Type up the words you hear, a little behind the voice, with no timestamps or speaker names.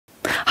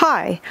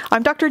Hi,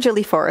 I'm Dr.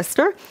 Gilly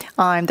Forrester.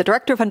 I'm the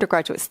Director of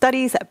Undergraduate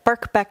Studies at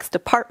Birkbeck's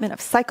Department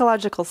of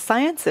Psychological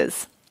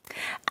Sciences.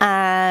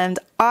 And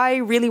I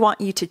really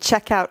want you to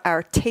check out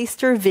our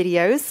taster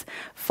videos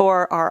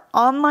for our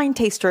online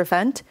taster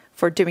event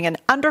for doing an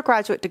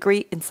undergraduate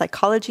degree in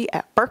psychology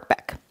at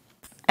Birkbeck.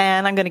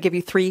 And I'm going to give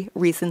you 3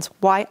 reasons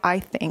why I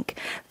think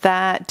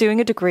that doing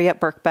a degree at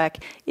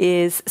Birkbeck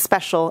is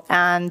special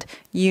and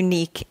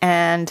unique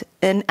and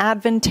an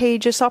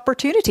advantageous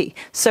opportunity.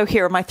 So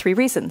here are my 3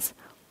 reasons.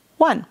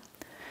 1,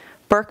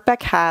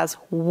 Birkbeck has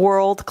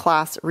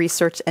world-class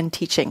research and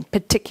teaching,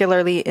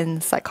 particularly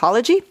in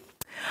psychology.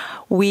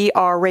 We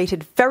are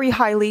rated very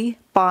highly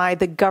by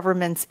the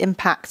government's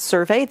impact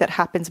survey that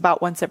happens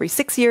about once every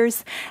 6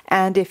 years.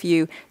 And if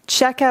you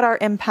check out our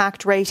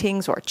impact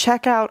ratings or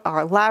check out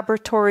our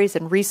laboratories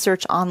and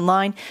research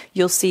online,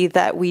 you'll see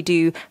that we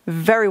do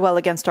very well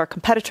against our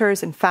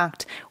competitors. In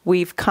fact,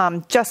 we've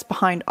come just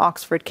behind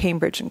Oxford,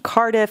 Cambridge, and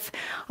Cardiff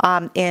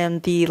in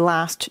the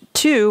last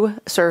 2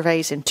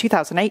 surveys in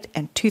 2008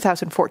 and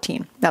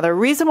 2014. Now, the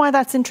reason why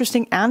that's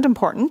interesting and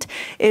important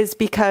is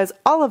because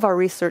all of our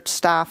research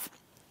staff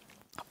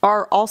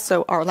are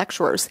also our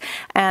lecturers.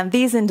 And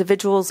these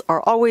individuals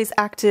are always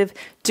active,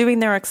 doing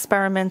their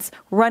experiments,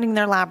 running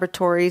their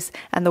laboratories,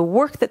 and the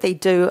work that they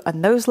do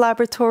in those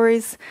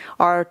laboratories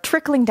are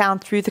trickling down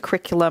through the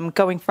curriculum,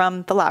 going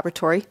from the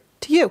laboratory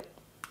to you.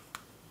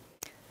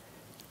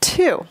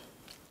 2,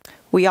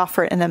 we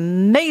offer an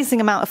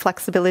amazing amount of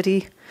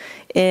flexibility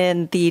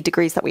in the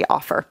degrees that we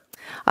offer.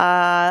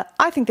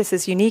 I think this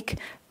is unique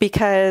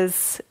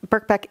because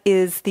Birkbeck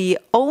is the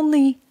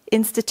only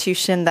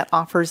institution that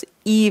offers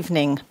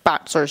evening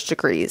bachelor's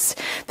degrees.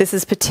 This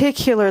is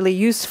particularly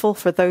useful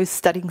for those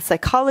studying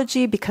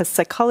psychology because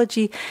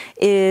psychology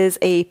is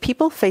a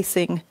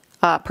people-facing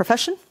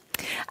profession,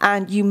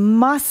 and you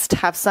must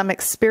have some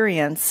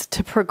experience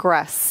to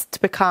progress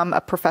to become a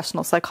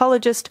professional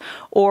psychologist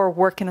or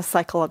work in a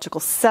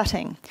psychological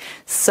setting.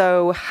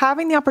 So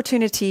having the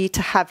opportunity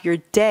to have your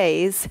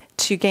days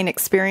to gain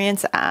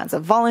experience as a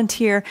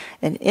volunteer,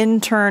 an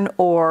intern,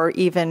 or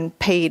even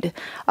paid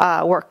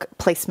work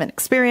placement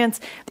experience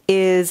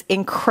is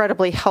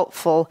incredibly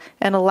helpful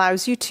and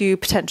allows you to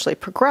potentially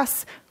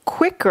progress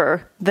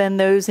quicker than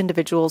those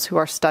individuals who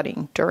are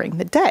studying during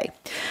the day.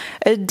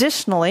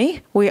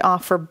 Additionally, we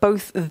offer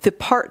both the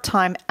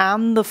part-time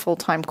and the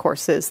full-time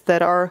courses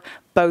that are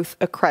both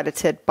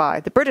accredited by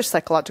the British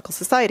Psychological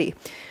Society.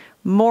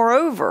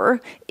 Moreover,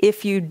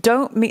 if you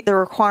don't meet the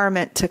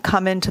requirement to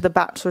come into the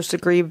bachelor's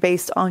degree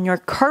based on your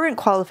current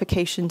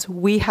qualifications,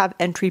 we have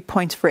entry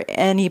points for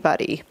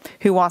anybody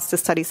who wants to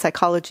study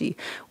psychology,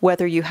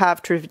 whether you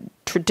have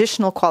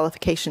traditional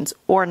qualifications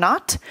or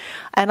not,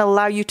 and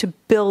allow you to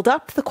build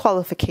up the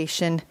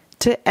qualification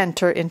to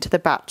enter into the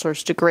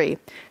bachelor's degree.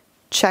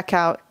 Check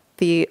out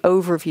the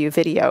overview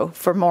video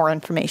for more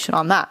information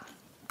on that.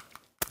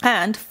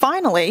 And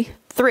finally,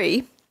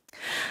 3,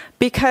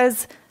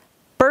 because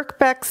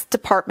Birkbeck's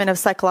Department of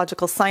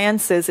Psychological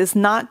Sciences is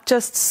not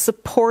just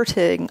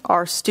supporting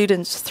our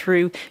students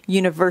through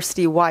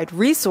university-wide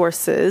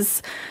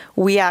resources,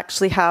 we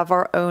actually have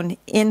our own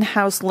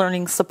in-house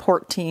learning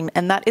support team,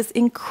 and that is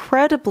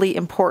incredibly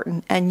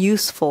important and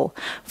useful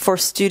for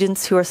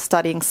students who are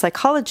studying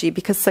psychology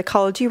because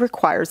psychology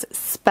requires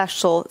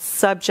special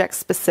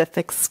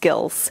subject-specific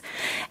skills.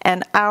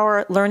 And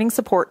our learning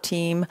support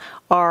team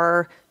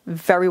are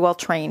very well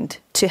trained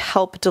to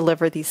help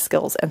deliver these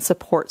skills and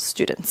support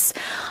students.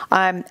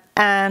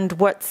 And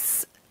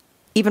what's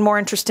even more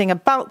interesting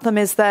about them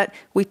is that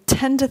we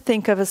tend to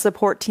think of a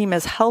support team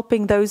as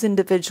helping those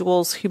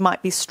individuals who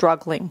might be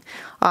struggling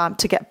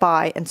to get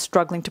by and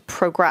struggling to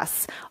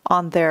progress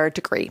on their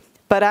degree.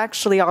 But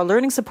actually, our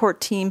learning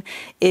support team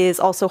is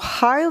also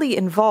highly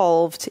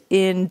involved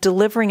in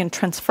delivering and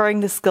transferring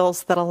the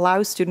skills that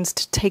allow students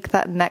to take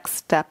that next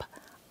step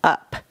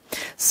up.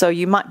 So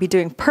you might be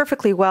doing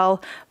perfectly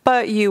well,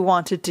 but you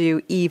want to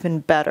do even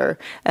better.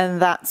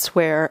 And that's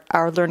where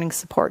our learning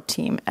support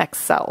team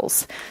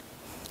excels.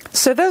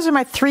 So those are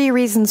my 3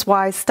 reasons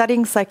why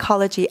studying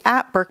psychology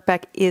at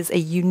Birkbeck is a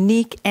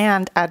unique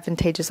and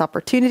advantageous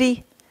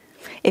opportunity.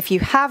 If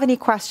you have any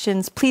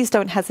questions, please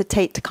don't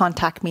hesitate to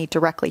contact me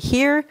directly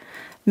here,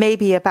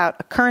 maybe about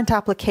a current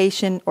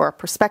application or a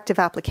prospective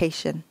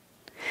application.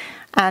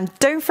 And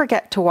don't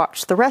forget to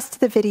watch the rest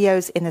of the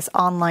videos in this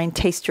online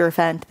taster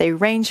event. They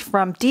range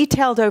from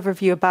detailed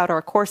overview about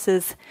our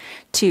courses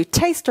to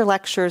taster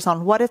lectures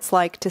on what it's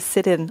like to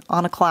sit in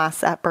on a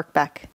class at Birkbeck.